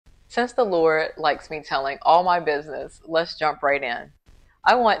Since the Lord likes me telling all my business, let's jump right in.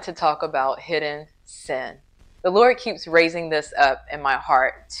 I want to talk about hidden sin. The Lord keeps raising this up in my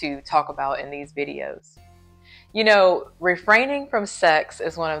heart to talk about in these videos. You know, refraining from sex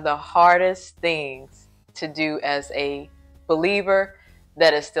is one of the hardest things to do as a believer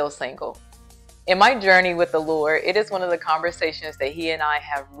that is still single. In my journey with the Lord, it is one of the conversations that He and I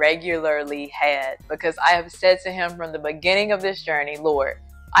have regularly had, because I have said to Him from the beginning of this journey, Lord,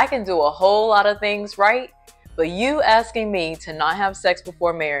 I can do a whole lot of things right, but you asking me to not have sex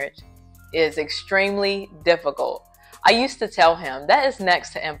before marriage is extremely difficult. I used to tell Him that is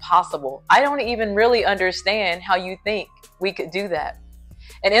next to impossible. I don't even really understand how you think we could do that.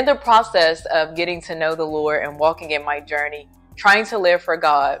 And in the process of getting to know the Lord and walking in my journey, trying to live for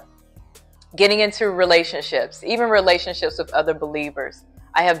God, getting into relationships, even relationships with other believers,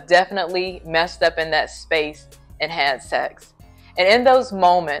 I have definitely messed up in that space and had sex. And in those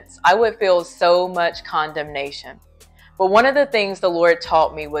moments, I would feel so much condemnation. But one of the things the Lord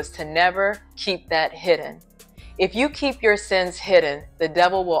taught me was to never keep that hidden. If you keep your sins hidden, the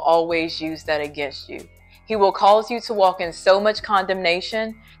devil will always use that against you. He will cause you to walk in so much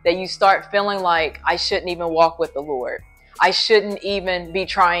condemnation that you start feeling like, I shouldn't even walk with the Lord. I shouldn't even be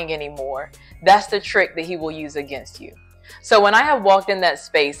trying anymore. That's the trick that he will use against you. So when I have walked in that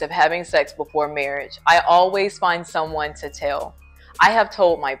space of having sex before marriage, I always find someone to tell. I have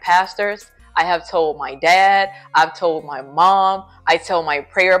told my pastors, I have told my dad, I've told my mom, I tell my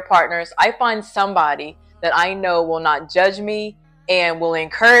prayer partners. I find somebody that I know will not judge me and will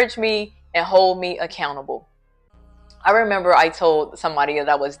encourage me and hold me accountable. I remember I told somebody that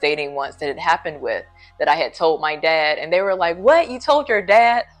I was dating once that it happened with, that I had told my dad, and they were like, what, you told your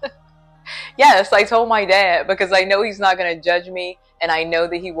dad? Yes, I told my dad, because I know he's not going to judge me and I know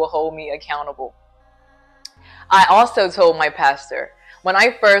that he will hold me accountable. I also told my pastor, when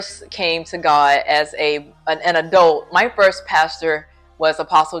I first came to God as an adult, my first pastor was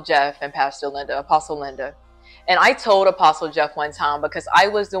Apostle Jeff and Apostle Linda. And I told Apostle Jeff one time, because I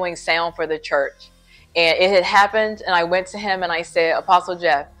was doing sound for the church, and it had happened, and I went to him and I said, Apostle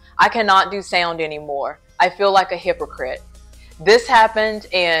Jeff, I cannot do sound anymore. I feel like a hypocrite. This happened,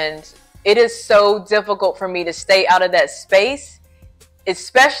 and it is so difficult for me to stay out of that space,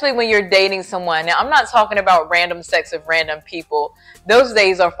 especially when you're dating someone. Now, I'm not talking about random sex with random people. Those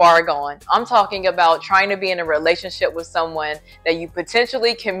days are far gone. I'm talking about trying to be in a relationship with someone that you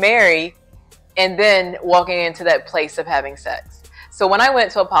potentially can marry and then walking into that place of having sex. So when I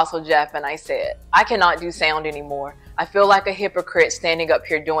went to Apostle Jeff and I said, I cannot do sound anymore. I feel like a hypocrite standing up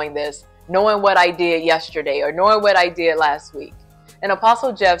here doing this, knowing what I did yesterday or knowing what I did last week. And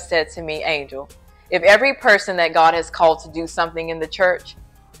Apostle Jeff said to me, Angel, if every person that God has called to do something in the church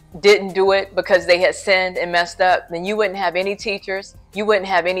didn't do it because they had sinned and messed up, then you wouldn't have any teachers, you wouldn't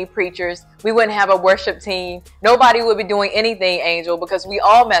have any preachers, we wouldn't have a worship team, nobody would be doing anything, Angel, because we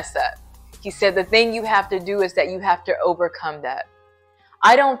all mess up. He said the thing you have to do is that you have to overcome that.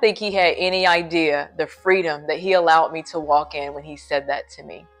 I don't think he had any idea the freedom that he allowed me to walk in when he said that to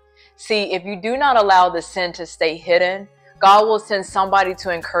me. See, if you do not allow the sin to stay hidden, God will send somebody to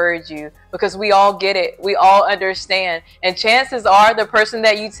encourage you, because we all get it. We all understand. And chances are the person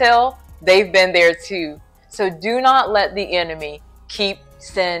that you tell, they've been there too. So do not let the enemy keep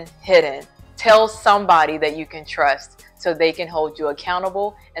sin hidden. Tell somebody that you can trust so they can hold you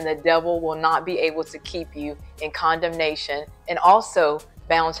accountable, and the devil will not be able to keep you in condemnation and also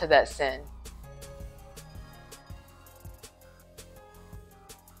bound to that sin.